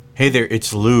Hey there,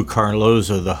 it's Lou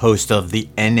Carlozo, the host of the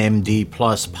NMD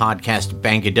Plus podcast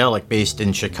Bankadelic based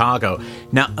in Chicago.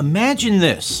 Now imagine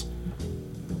this.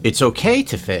 It's okay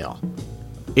to fail.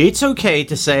 It's okay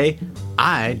to say,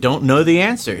 I don't know the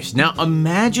answers. Now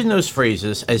imagine those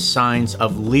phrases as signs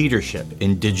of leadership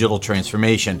in digital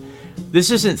transformation.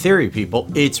 This isn't theory, people.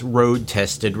 It's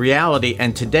road-tested reality.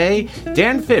 And today,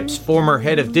 Dan Phipps, former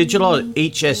head of digital at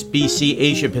HSBC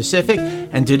Asia Pacific,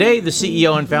 and today the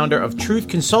CEO and founder of Truth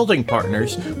Consulting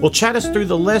Partners, will chat us through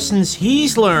the lessons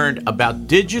he's learned about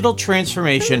digital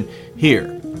transformation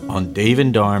here on Dave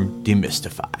and Darm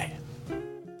Demystify.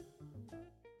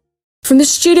 From the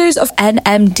studios of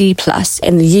NMD Plus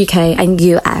in the UK and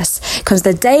US comes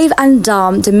the Dave and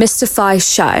Darm Demystify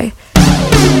show.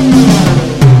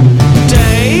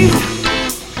 Dave,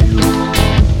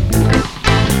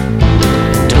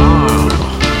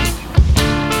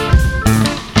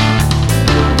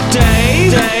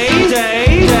 Darm,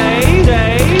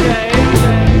 Dave,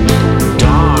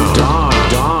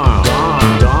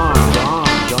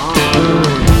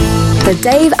 The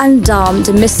Dave and Darm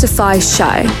Demystify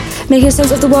show, making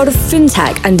sense of the world of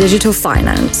fintech and digital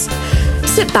finance.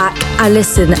 Sit back and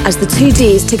listen as the two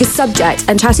Ds take a subject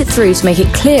and chat it through to make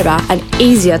it clearer and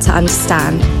easier to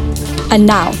understand. And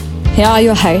now, here are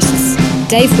your hosts,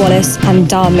 Dave Wallace and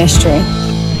Darm Mystery.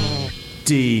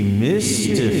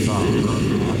 Demystify.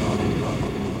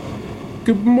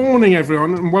 Good morning,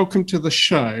 everyone, and welcome to the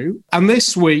show. And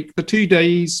this week, the 2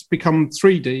 Ds become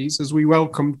 3 Ds as we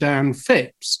welcome Dan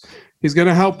Phipps, who's going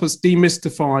to help us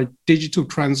demystify digital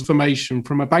transformation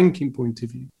from a banking point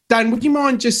of view. Dan, would you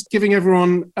mind just giving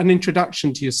everyone an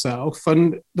introduction to yourself?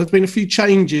 And there's been a few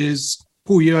changes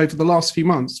for you over the last few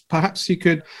months. Perhaps you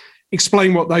could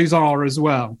explain what those are as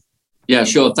well. Yeah,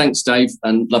 sure. Thanks, Dave.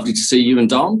 And lovely to see you and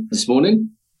Darm this morning.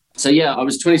 So, yeah, I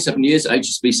was 27 years at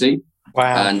HSBC.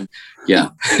 Wow. And yeah,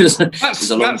 it was a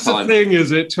long that's time. The thing,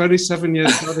 is it? 27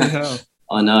 years, bloody hell.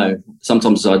 I know.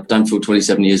 Sometimes I don't feel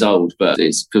 27 years old, but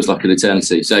it feels like an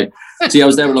eternity. So yeah, I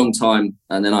was there a long time.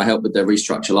 And then I helped with their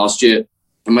restructure last year.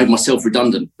 I made myself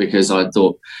redundant because I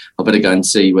thought I better go and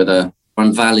see whether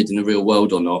I'm valid in the real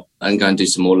world or not and go and do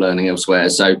some more learning elsewhere.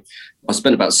 So I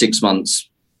spent about 6 months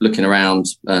looking around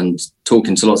and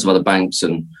talking to lots of other banks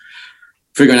and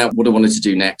figuring out what I wanted to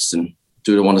do next. And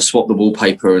do I want to swap the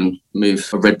wallpaper and move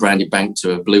a red branded bank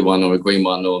to a blue one or a green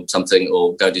one or something,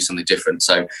 or go do something different?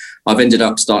 So I've ended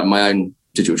up starting my own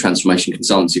digital transformation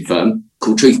consultancy firm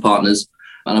called Truth Partners.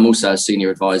 And I'm also a senior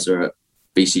advisor at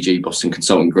BCG, Boston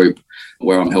Consulting Group,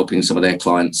 where I'm helping some of their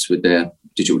clients with their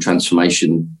digital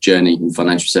transformation journey in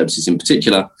financial services in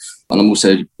particular. And I'm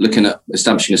also looking at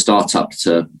establishing a startup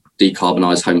to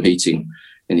decarbonise home heating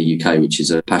in the UK, which is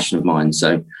a passion of mine.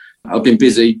 So I've been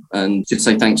busy, and just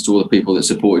say thanks to all the people that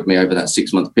supported me over that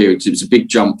 6 month period, because it was a big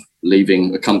jump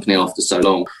leaving a company after so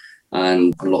long.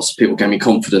 And lots of people gave me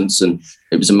confidence, and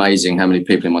it was amazing how many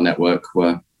people in my network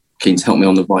were keen to help me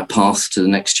on the right path to the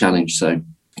next challenge. So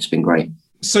it's been great.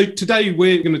 So today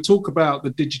we're going to talk about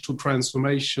the digital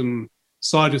transformation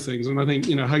side of things. And I think,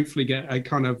 hopefully get a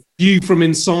kind of view from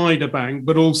inside a bank,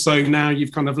 but also now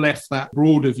you've kind of left that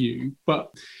broader view.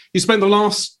 But you spent the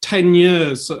last 10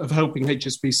 years sort of helping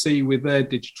HSBC with their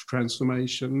digital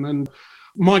transformation. And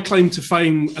my claim to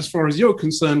fame, as far as you're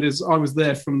concerned, is I was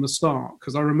there from the start,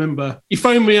 because I remember you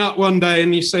phoned me up one day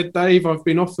and you said, Dave, I've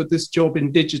been offered this job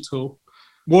in digital.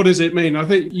 What does it mean? I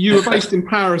think you were based in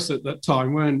Paris at that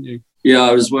time, weren't you? Yeah,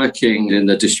 I was working in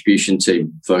the distribution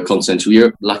team for Continental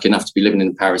Europe, lucky enough to be living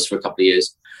in Paris for a couple of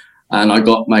years. And I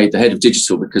got made the head of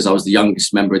digital because I was the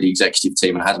youngest member of the executive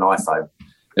team and I had an iPhone.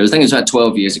 I think it was about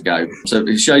 12 years ago. So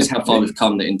it shows how far we've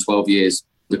come, that in 12 years,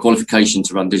 the qualification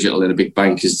to run digital in a big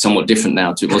bank is somewhat different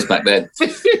now to it was back then.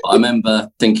 I remember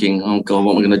thinking, oh God,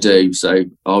 what am I going to do? So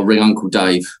I'll ring Uncle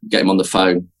Dave, get him on the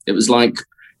phone. It was like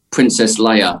Princess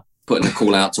Leia putting a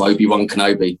call out to Obi-Wan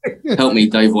Kenobi. Help me,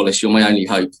 Dave Wallace, you're my only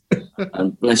hope.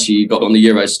 And bless you, you got on the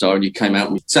Eurostar and you came out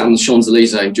and we sat on the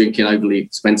Champs-Elysees drinking overly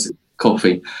expensive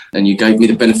coffee, and you gave me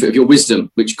the benefit of your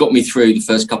wisdom, which got me through the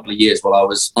first couple of years while I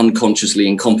was unconsciously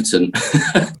incompetent.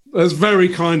 That's very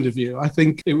kind of you. I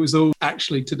think it was all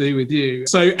actually to do with you.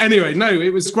 So anyway, no,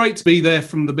 it was great to be there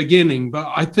from the beginning.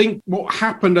 But I think what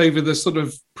happened over the sort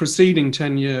of preceding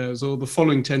 10 years or the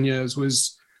following 10 years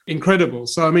was incredible.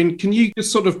 So, I mean, can you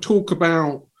just sort of talk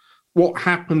about what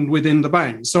happened within the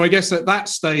bank? So I guess at that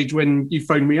stage when you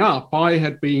phoned me up, I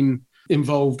had been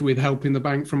involved with helping the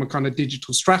bank from a kind of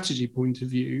digital strategy point of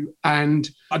view. And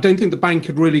I don't think the bank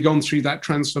had really gone through that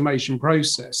transformation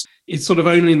process. It's sort of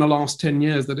only in the last 10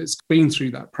 years that it's been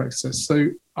through that process. So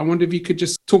I wonder if you could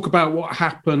just talk about what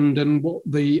happened and what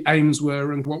the aims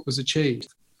were and what was achieved.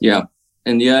 Yeah.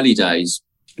 In the early days,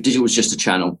 digital was just a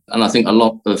channel. And I think a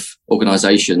lot of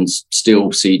organizations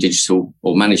still see digital,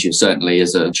 or manage it certainly,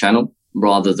 as a channel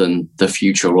rather than the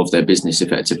future of their business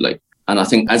effectively. And I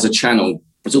think as a channel,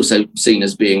 it's also seen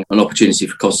as being an opportunity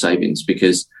for cost savings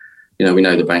because, we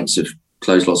know the banks have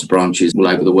closed lots of branches all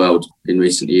over the world in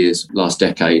recent years, last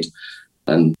decade,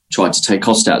 and tried to take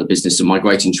cost out of the business, and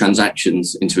migrating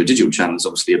transactions into a digital channel is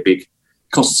obviously a big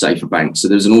cost save for banks. So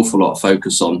there's an awful lot of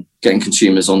focus on getting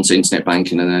consumers onto internet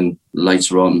banking and then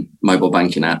later on mobile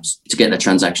banking apps to get their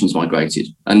transactions migrated.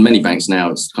 And many banks now,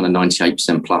 it's kind of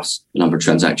 98% plus the number of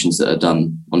transactions that are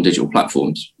done on digital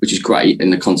platforms, which is great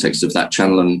in the context of that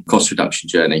channel and cost reduction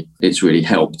journey. It's really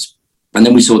helped. And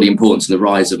then we saw the importance and the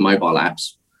rise of mobile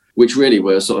apps, which really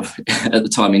were sort of, at the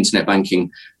time, internet banking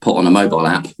put on a mobile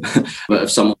app, but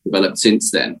have somewhat developed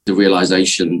since then. The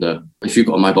realization that if you've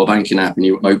got a mobile banking app and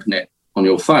you open it on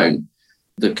your phone,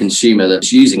 the consumer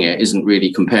that's using it isn't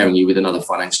really comparing you with another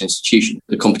financial institution.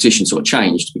 The competition sort of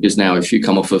changed because now if you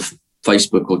come off of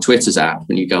Facebook or Twitter's app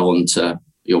and you go on to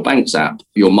your bank's app,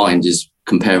 your mind is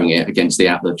comparing it against the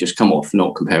app that just come off,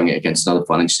 not comparing it against another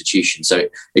financial institution. So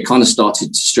it kind of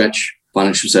started to stretch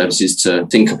financial services to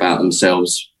think about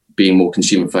themselves being more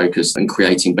consumer focused and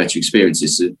creating better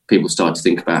experiences. So people started to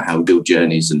think about how we build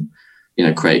journeys and,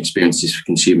 create experiences for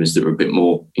consumers that were a bit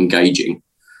more engaging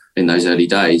in those early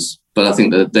days. But I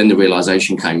think that then the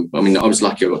realization came. I mean, I was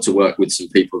lucky I got to work with some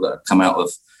people that have come out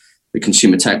of the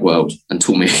consumer tech world and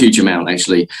taught me a huge amount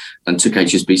actually, and took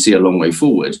HSBC a long way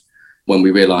forward when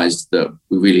we realized that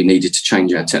we really needed to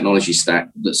change our technology stack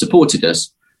that supported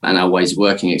us and our ways of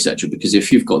working, etc. Because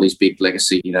if you've got these big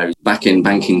legacy, back-end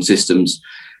banking systems,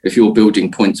 if you're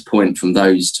building point to point from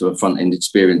those to a front-end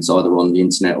experience, either on the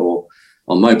internet or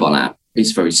on mobile app,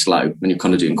 it's very slow when you're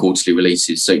kind of doing quarterly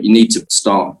releases. So you need to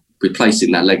start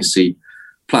replacing that legacy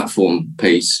platform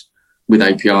piece with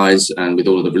APIs and with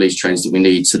all of the release trains that we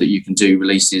need so that you can do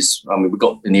releases. I mean, we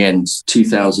got, in the end,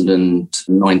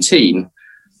 2019,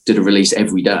 did a release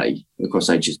every day across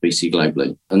HSBC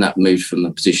globally. And that moved from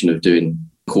the position of doing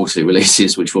quarterly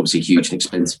releases, which were obviously huge and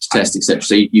expensive to test, etc.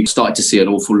 So you started to see an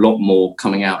awful lot more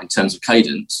coming out in terms of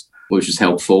cadence, which was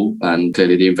helpful. And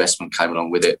clearly the investment came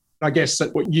along with it. I guess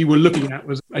that what you were looking at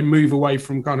was a move away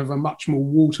from kind of a much more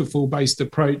waterfall-based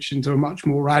approach into a much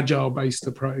more agile-based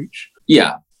approach.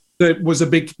 Yeah. That was a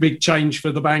big change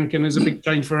for the bank, and is a big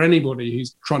change for anybody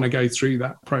who's trying to go through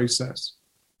that process.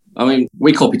 I mean,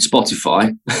 we copied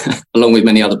Spotify along with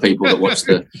many other people that watch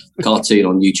the cartoon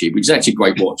on YouTube, which is actually a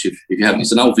great watch if you haven't.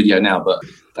 It's an old video now, but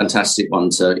fantastic one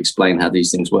to explain how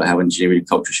these things work, how engineering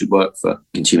culture should work for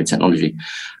consumer technology.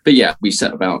 But yeah, we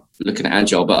set about looking at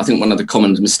agile. But I think one of the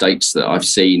common mistakes that I've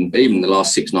seen, even in the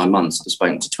last 6-9 months, I've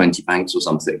spoken to 20 banks or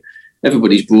something,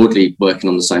 everybody's broadly working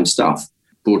on the same stuff,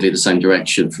 broadly the same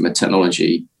direction from a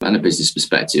technology and a business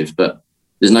perspective. But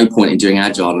there's no point in doing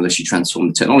agile unless you transform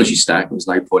the technology stack. There's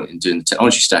no point in doing the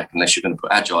technology stack unless you're going to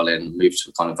put agile in and move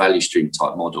to a kind of value stream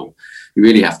type model. You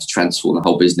really have to transform the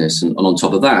whole business. And on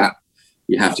top of that,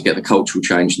 you have to get the cultural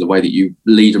change in the way that you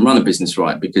lead and run a business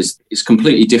right, because it's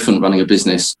completely different running a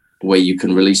business where you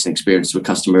can release an experience to a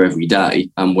customer every day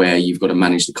and where you've got to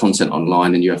manage the content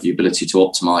online and you have the ability to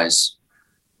optimize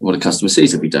what a customer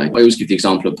sees every day. I always give the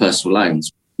example of personal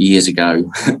loans. Years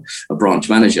ago, a branch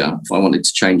manager, if I wanted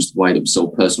to change the way that we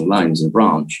sold personal loans in a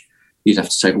branch, you'd have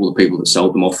to take all the people that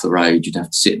sold them off the road, you'd have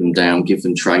to sit them down, give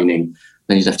them training,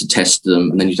 then you'd have to test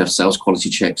them, and then you'd have sales quality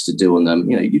checks to do on them.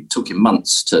 It took you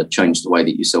months to change the way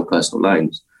that you sell personal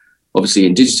loans. Obviously,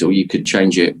 in digital, you could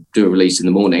change it, do a release in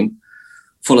the morning,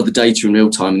 follow the data in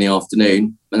real time in the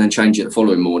afternoon, and then change it the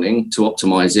following morning to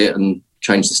optimize it and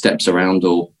change the steps around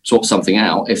or swap something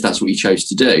out if that's what you chose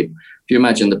to do. If you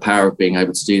imagine the power of being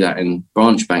able to do that in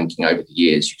branch banking over the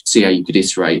years, you could see how you could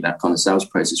iterate that kind of sales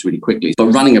process really quickly.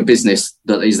 But running a business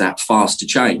that is that fast to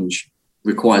change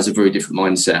requires a very different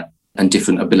mindset and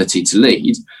different ability to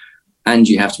lead. And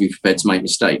you have to be prepared to make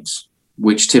mistakes,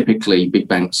 which typically big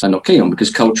banks are not keen on, because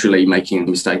culturally making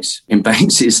mistakes in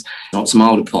banks is not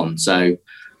smiled upon. So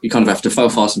you kind of have to fail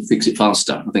fast and fix it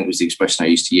faster, I think was the expression I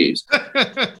used to use.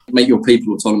 Make your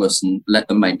people autonomous and let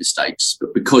them make mistakes.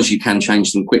 But because you can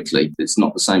change them quickly, it's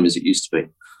not the same as it used to be.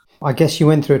 I guess you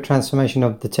went through a transformation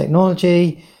of the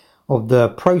technology, of the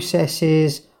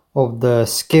processes, of the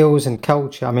skills and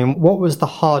culture. I mean, what was the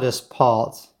hardest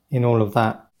part in all of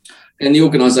that? In the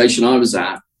organisation I was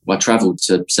at, I travelled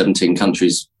to 17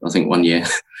 countries, I think, one year.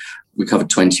 We covered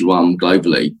 21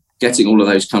 globally. Getting all of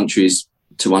those countries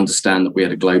to understand that we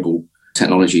had a global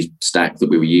technology stack that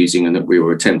we were using and that we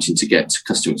were attempting to get to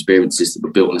customer experiences that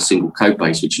were built on a single code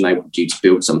base, which enabled you to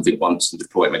build something once and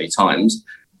deploy it many times,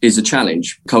 is a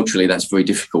challenge. Culturally, that's very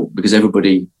difficult because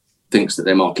everybody thinks that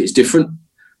their market is different.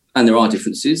 And there are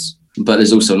differences, but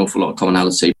there's also an awful lot of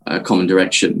commonality, common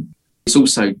direction. It's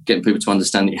also getting people to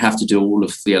understand that you have to do all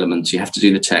of the elements. You have to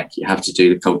do the tech, you have to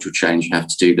do the cultural change, you have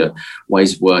to do the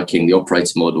ways of working, the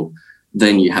operating model.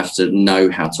 Then you have to know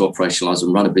how to operationalize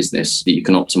and run a business that you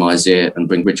can optimize it and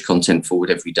bring rich content forward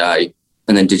every day.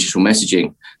 And then digital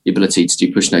messaging, the ability to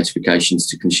do push notifications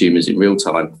to consumers in real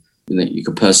time, and that you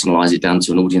could personalize it down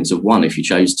to an audience of one if you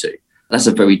chose to. That's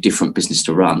a very different business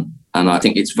to run. And I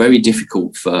think it's very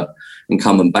difficult for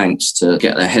incumbent banks to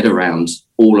get their head around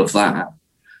all of that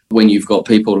when you've got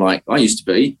people like I used to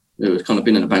be, who have kind of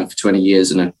been in a bank for 20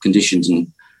 years and are conditioned and,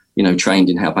 you know, trained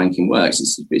in how banking works.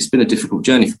 It's been a difficult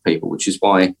journey for people, which is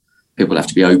why people have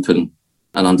to be open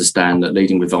and understand that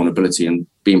leading with vulnerability and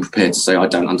being prepared to say, I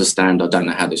don't understand, I don't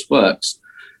know how this works,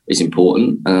 is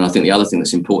important. And I think the other thing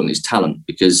that's important is talent,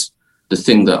 because the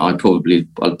thing that I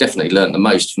definitely learned the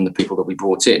most from the people that we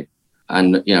brought in,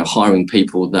 and, you know, hiring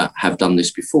people that have done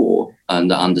this before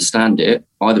and that understand it,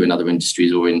 either in other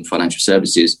industries or in financial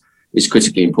services, is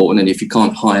critically important. And if you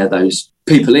can't hire those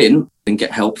people in, then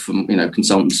get help from, you know,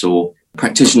 consultants or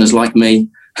practitioners like me,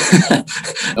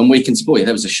 and we can support you.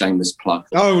 That was a shameless plug.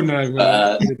 Oh, no.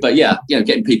 But yeah, you know,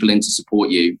 getting people in to support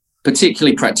you,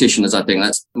 particularly practitioners. I think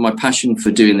that's my passion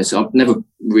for doing this. I've never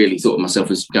really thought of myself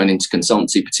as going into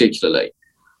consultancy particularly.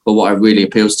 But what really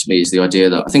appeals to me is the idea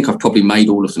that I think I've probably made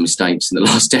all of the mistakes in the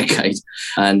last decade.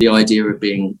 And the idea of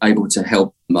being able to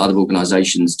help other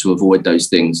organisations to avoid those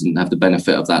things and have the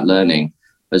benefit of that learning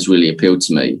has really appealed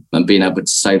to me. And being able to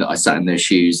say that I sat in their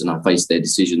shoes and I faced their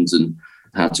decisions and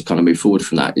how to kind of move forward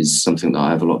from that is something that I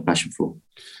have a lot of passion for.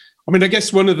 I mean, I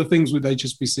guess one of the things with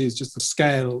HSBC is just the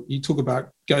scale. You talk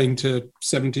about going to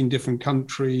 17 different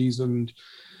countries, and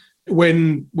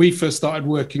when we first started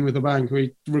working with the bank,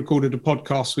 we recorded a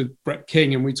podcast with Brett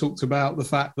King, and we talked about the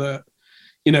fact that,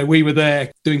 you know, we were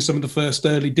there doing some of the first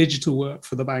early digital work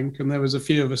for the bank, and there was a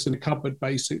few of us in a cupboard,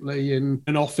 basically, in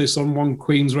an office on 1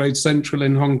 Queens Road Central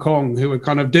in Hong Kong, who were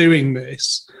kind of doing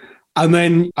this. And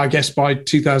then I guess by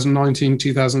 2019,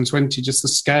 2020, just the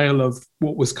scale of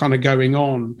what was kind of going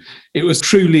on, it was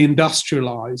truly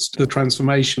industrialized, the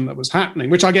transformation that was happening,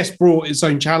 which I guess brought its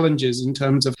own challenges in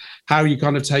terms of how you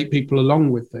kind of take people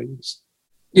along with things.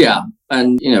 Yeah.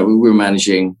 And, you know, we were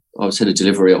managing, I was head of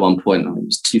delivery at one point. I think it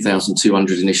was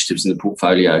 2,200 initiatives in the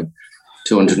portfolio,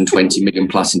 220 million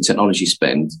plus in technology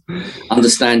spend.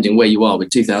 Understanding where you are with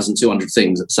 2,200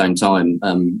 things at the same time,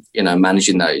 you know,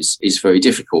 managing those is very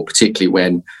difficult, particularly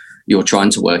when you're trying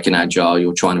to work in agile,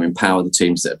 you're trying to empower the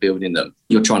teams that are building them,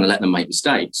 you're trying to let them make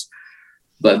mistakes.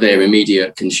 But their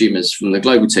immediate consumers from the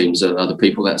global teams are the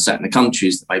people that are sat in the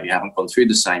countries that maybe haven't gone through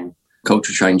the same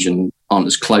cultural change and aren't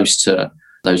as close to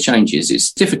those changes.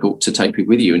 It's difficult to take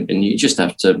people with you, and you just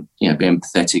have to, you know, be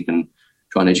empathetic and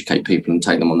try and educate people and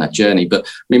take them on that journey. But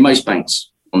I mean, most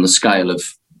banks on the scale of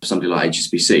somebody like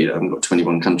HSBC that haven't got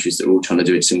 21 countries that are all trying to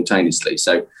do it simultaneously.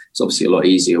 So it's obviously a lot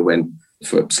easier when,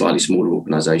 for slightly smaller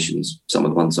organisations, some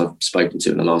of the ones I've spoken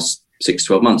to in the last 6 to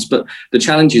 12 months. But the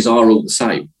challenges are all the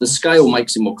same. The scale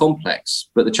makes it more complex,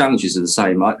 but the challenges are the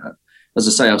same. As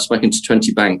I say, I've spoken to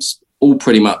 20 banks, all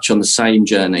pretty much on the same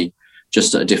journey,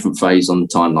 just at a different phase on the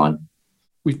timeline.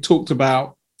 We've talked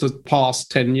about the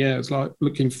past 10 years, like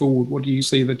looking forward, what do you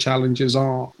see the challenges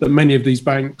are that many of these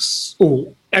banks,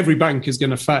 or every bank, is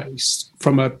going to face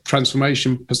from a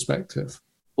transformation perspective?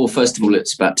 Well, first of all,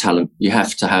 it's about talent. You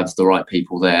have to have the right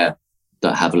people there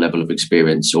that have a level of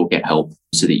experience or get help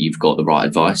so that you've got the right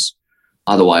advice.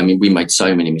 Otherwise, I mean, we made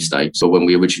so many mistakes. So when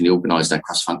we originally organised our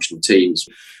cross-functional teams,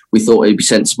 we thought it'd be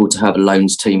sensible to have a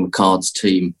loans team, a cards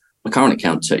team, a current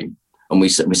account team. And we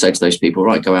say to those people,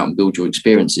 right, go out and build your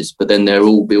experiences. But then they're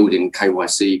all building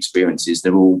KYC experiences.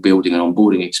 They're all building an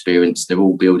onboarding experience. They're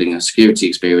all building a security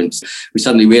experience. We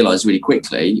suddenly realised really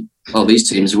quickly, oh, these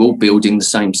teams are all building the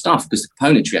same stuff because the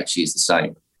componentry actually is the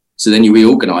same. So then you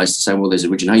reorganise to say, well, there's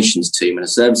an originations team and a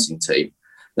servicing team.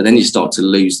 But then you start to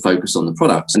lose focus on the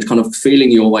products. And kind of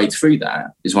feeling your way through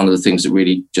that is one of the things that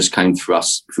really just came through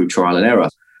us through trial and error,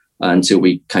 until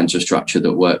we came to a structure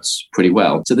that works pretty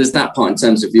well. So there's that part in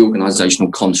terms of the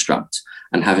organisational construct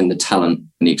and having the talent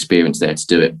and the experience there to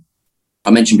do it. I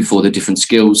mentioned before the different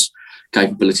skills,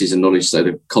 capabilities and knowledge. So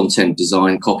the content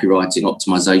design, copywriting,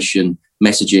 optimization,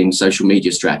 messaging, social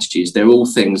media strategies, they're all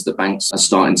things that banks are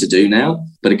starting to do now.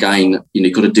 But again, you know,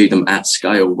 you've got to do them at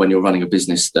scale when you're running a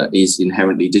business that is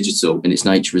inherently digital in its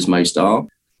nature, as most are.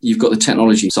 You've got the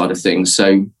technology side of things.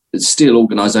 So it's still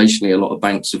organisationally, a lot of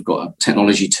banks have got a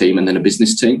technology team and then a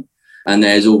business team. And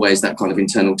there's always that kind of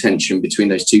internal tension between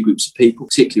those two groups of people,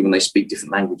 particularly when they speak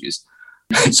different languages,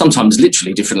 sometimes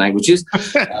literally different languages.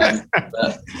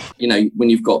 But, you know, when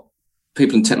you've got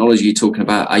people in technology are talking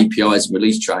about APIs and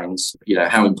release trains,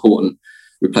 how important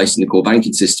replacing the core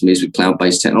banking system is with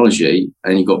cloud-based technology,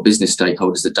 and you've got business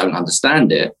stakeholders that don't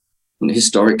understand it and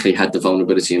historically had the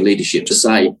vulnerability and leadership to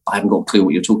say, I haven't got a clue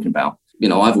what you're talking about.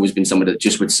 I've always been somebody that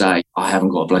just would say, I haven't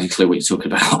got a bloody clue what you're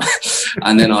talking about.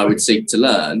 And then I would seek to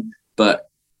learn. But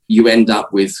you end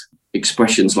up with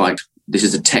expressions like, this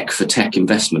is a tech for tech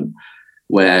investment,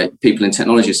 where people in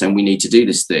technology are saying, we need to do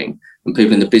this thing. And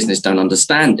people in the business don't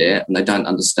understand it, and they don't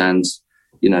understand,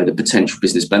 the potential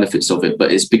business benefits of it.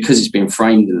 But it's because it's been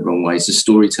framed in the wrong way. So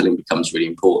storytelling becomes really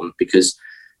important, because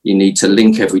you need to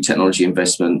link every technology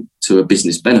investment to a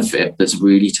business benefit that's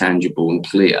really tangible and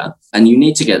clear. And you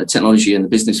need to get the technology and the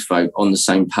business folk on the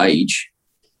same page,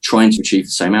 trying to achieve the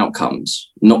same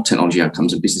outcomes, not technology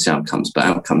outcomes and business outcomes, but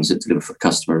outcomes that deliver for the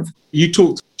customer. You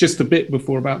talked just a bit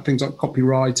before about things like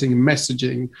copywriting and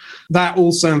messaging. That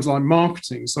all sounds like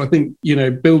marketing. So I think,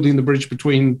 building the bridge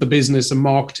between the business and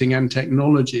marketing and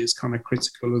technology is kind of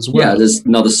critical as well. Yeah, there's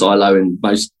another silo in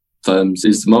most firms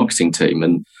is the marketing team.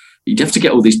 And you have to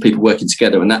get all these people working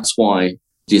together. And that's why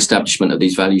the establishment of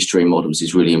these value stream models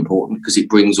is really important, because it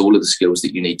brings all of the skills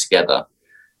that you need together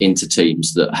into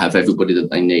teams that have everybody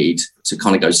that they need to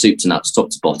kind of go soup to nuts, top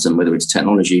to bottom, whether it's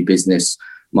technology, business,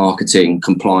 marketing,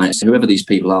 compliance, whoever these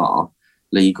people are,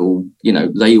 legal,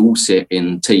 they all sit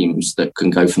in teams that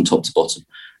can go from top to bottom.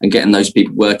 And getting those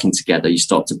people working together, you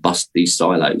start to bust these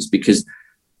silos, because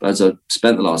as I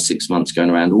spent the last 6 months going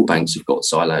around, all banks have got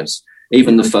silos.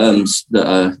 Even the firms that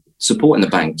are supporting the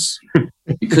banks,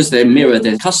 because they mirror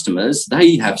their customers,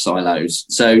 they have silos.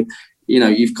 So,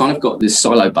 you've kind of got this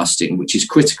silo busting, which is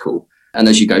critical. And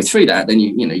as you go through that, then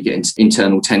you get into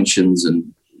internal tensions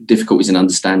and difficulties in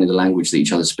understanding the language that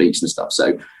each other speaks and stuff.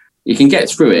 So you can get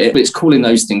through it, but it's calling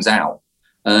those things out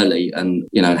early and,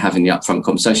 having the upfront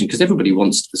conversation, because everybody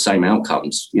wants the same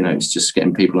outcomes. It's just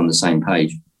getting people on the same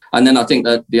page. And then I think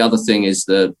that the other thing is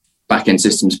the back-end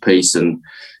systems piece and,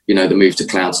 the move to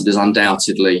cloud. So there's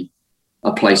undoubtedly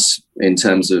a place in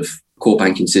terms of core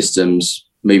banking systems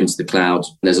moving to the cloud.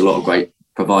 There's a lot of great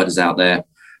providers out there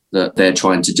that they're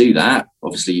trying to do that.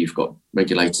 Obviously, you've got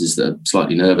regulators that are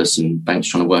slightly nervous and banks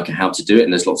trying to work out how to do it.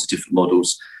 And there's lots of different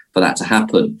models for that to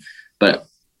happen. But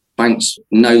banks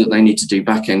know that they need to do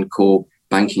back-end core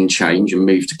banking change and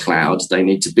move to cloud. They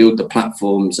need to build the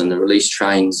platforms and the release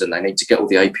trains, and they need to get all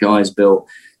the APIs built.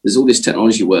 There's all this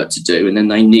technology work to do. And then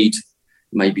they need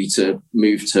maybe to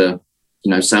move to,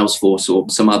 Salesforce or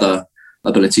some other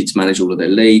ability to manage all of their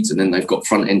leads. And then they've got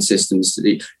front end systems to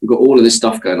do. You've got all of this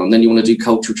stuff going on. Then you want to do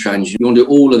cultural change. You want to do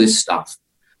all of this stuff.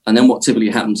 And then what typically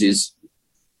happens is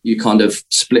you kind of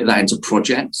split that into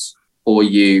projects, or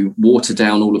you water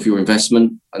down all of your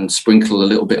investment and sprinkle a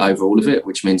little bit over all of it,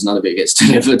 which means none of it gets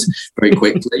delivered very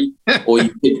quickly. Or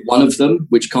you pick one of them,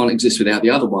 which can't exist without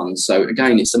the other one. So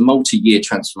again, it's a multi-year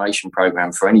transformation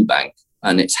program for any bank.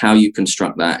 And it's how you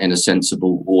construct that in a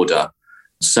sensible order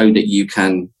so that you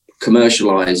can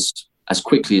commercialize as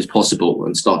quickly as possible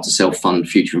and start to self-fund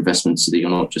future investments, so that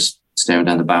you're not just staring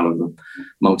down the barrel of a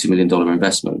multi-million-dollar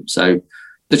investment. So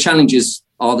the challenges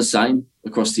are the same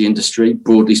across the industry,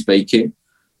 broadly speaking,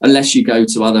 unless you go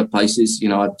to other places.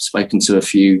 I've spoken to a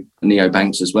few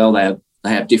neobanks as well. They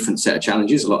have different set of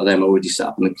challenges. A lot of them are already set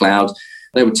up in the cloud.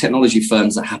 They were technology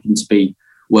firms that happen to be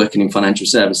working in financial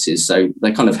services. So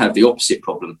they kind of have the opposite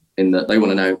problem, in that they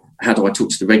want to know, how do I talk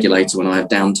to the regulator when I have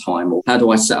downtime? Or how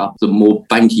do I set up the more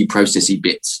banky processy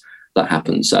bits that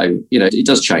happen? So, it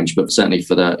does change, but certainly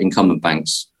for the incumbent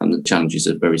banks, and the challenges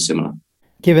are very similar.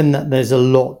 Given that there's a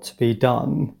lot to be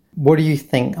done, what do you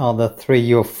think are the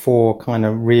 3 or 4 kind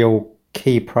of real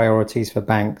key priorities for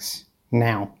banks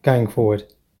now going forward?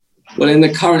 Well, in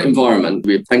the current environment,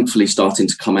 we're thankfully starting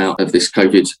to come out of this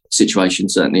COVID situation,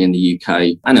 certainly in the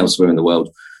UK and elsewhere in the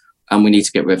world. And we need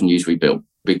to get revenues rebuilt,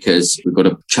 because we've got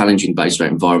a challenging base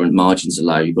rate environment. Margins are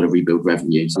low. You've got to rebuild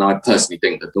revenues. And I personally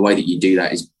think that the way that you do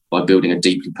that is by building a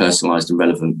deeply personalised and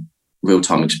relevant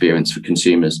real-time experience for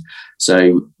consumers.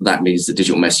 So that means the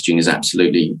digital messaging is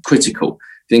absolutely critical.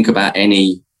 Think about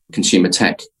any consumer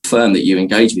tech firm that you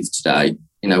engage with today,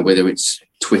 whether it's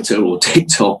Twitter or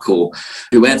TikTok or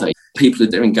whoever, people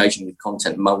are engaging with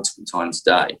content multiple times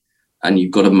a day, and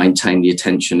you've got to maintain the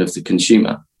attention of the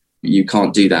consumer. You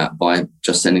can't do that by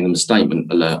just sending them a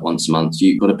statement alert once a month.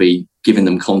 You've got to be giving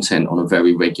them content on a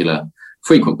very regular,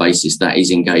 frequent basis that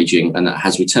is engaging and that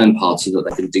has return parts, so that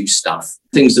they can do stuff,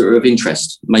 things that are of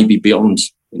interest, maybe beyond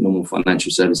normal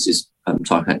financial services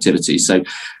type activities. So,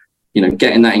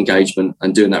 getting that engagement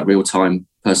and doing that real-time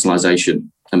personalisation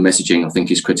and messaging, I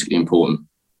think, is critically important.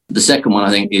 The second one, I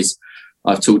think, is,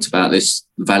 I've talked about this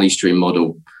value stream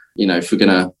model. If we're going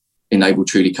to enable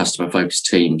truly customer-focused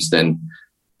teams, then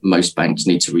most banks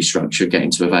need to restructure, get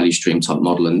into a value stream type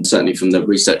model. And certainly from the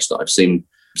research that I've seen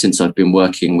since I've been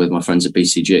working with my friends at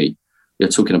BCG, you're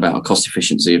talking about a cost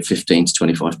efficiency of 15 to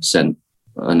 25%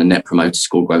 and a net promoter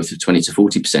score growth of 20 to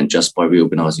 40% just by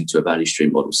reorganising to a value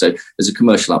stream model. So there's a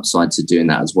commercial upside to doing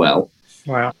that as well.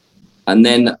 Wow. And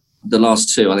then the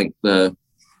last two, I think the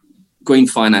green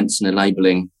finance and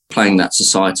enabling, playing that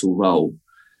societal role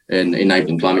in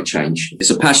enabling climate change. It's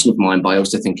a passion of mine, but I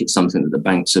also think it's something that the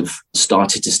banks have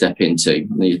started to step into.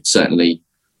 And certainly,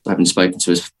 having spoken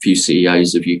to a few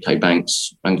CEOs of UK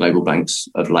banks and global banks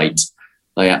of late,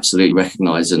 they absolutely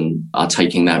recognise and are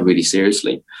taking that really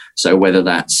seriously. So whether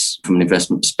that's from an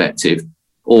investment perspective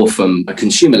or from a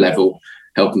consumer level,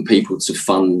 helping people to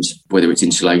fund, whether it's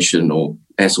insulation or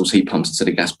air source heat pumps instead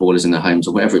of gas boilers in their homes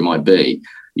or whatever it might be,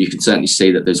 you can certainly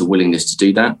see that there's a willingness to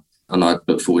do that. And I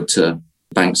look forward to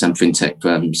banks and fintech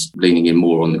firms leaning in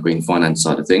more on the green finance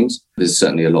side of things. There's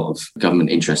certainly a lot of government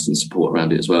interest and support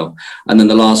around it as well. And then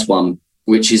the last one,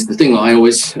 which is the thing that I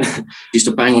always used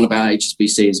to bang on about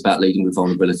HSBC, is about leading with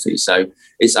vulnerability. So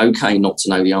it's okay not to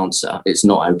know the answer. It's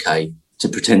not okay to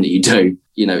pretend that you do.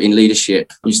 You know, in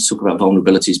leadership, I used to talk about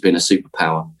vulnerabilities being a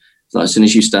superpower. So as soon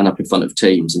as you stand up in front of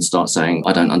teams and start saying,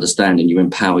 I don't understand, and you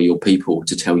empower your people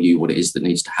to tell you what it is that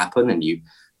needs to happen, and you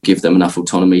give them enough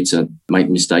autonomy to make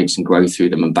mistakes and grow through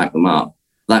them and back them up,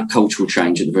 that cultural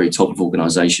change at the very top of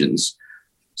organisations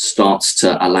starts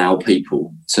to allow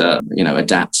people to,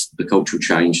 adapt the cultural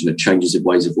change and the changes of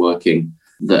ways of working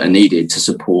that are needed to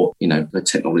support, the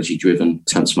technology-driven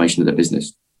transformation of their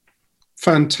business.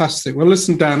 Fantastic. Well,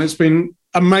 listen, Dan, it's been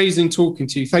amazing talking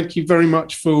to you. Thank you very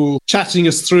much for chatting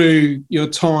us through your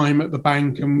time at the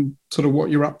bank and sort of what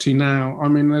you're up to now. I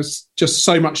mean, there's just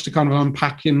so much to kind of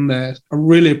unpack in there. I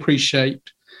really appreciate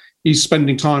you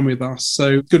spending time with us.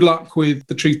 So good luck with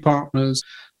the Truth Partners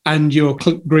and your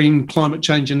green climate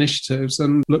change initiatives,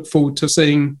 and look forward to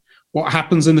seeing what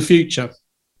happens in the future.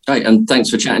 Great, and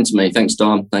thanks for chatting to me. Thanks,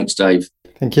 Dom. Thanks, Dave.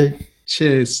 Thank you.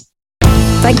 Cheers.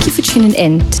 Thank you for tuning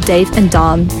in to Dave and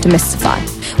Dom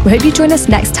Demystify. We hope you join us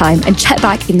next time and check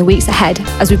back in the weeks ahead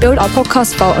as we build our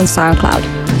podcast vault on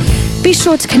SoundCloud. Be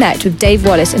sure to connect with Dave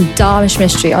Wallace and Darmish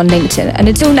Mystery on LinkedIn. And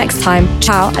until next time,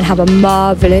 ciao and have a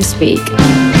marvellous week.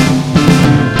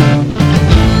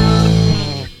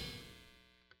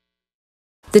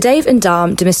 The Dave and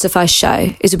Dom Demystify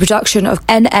Show is a production of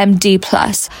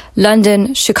NMD+,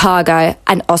 London, Chicago,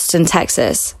 and Austin,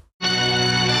 Texas.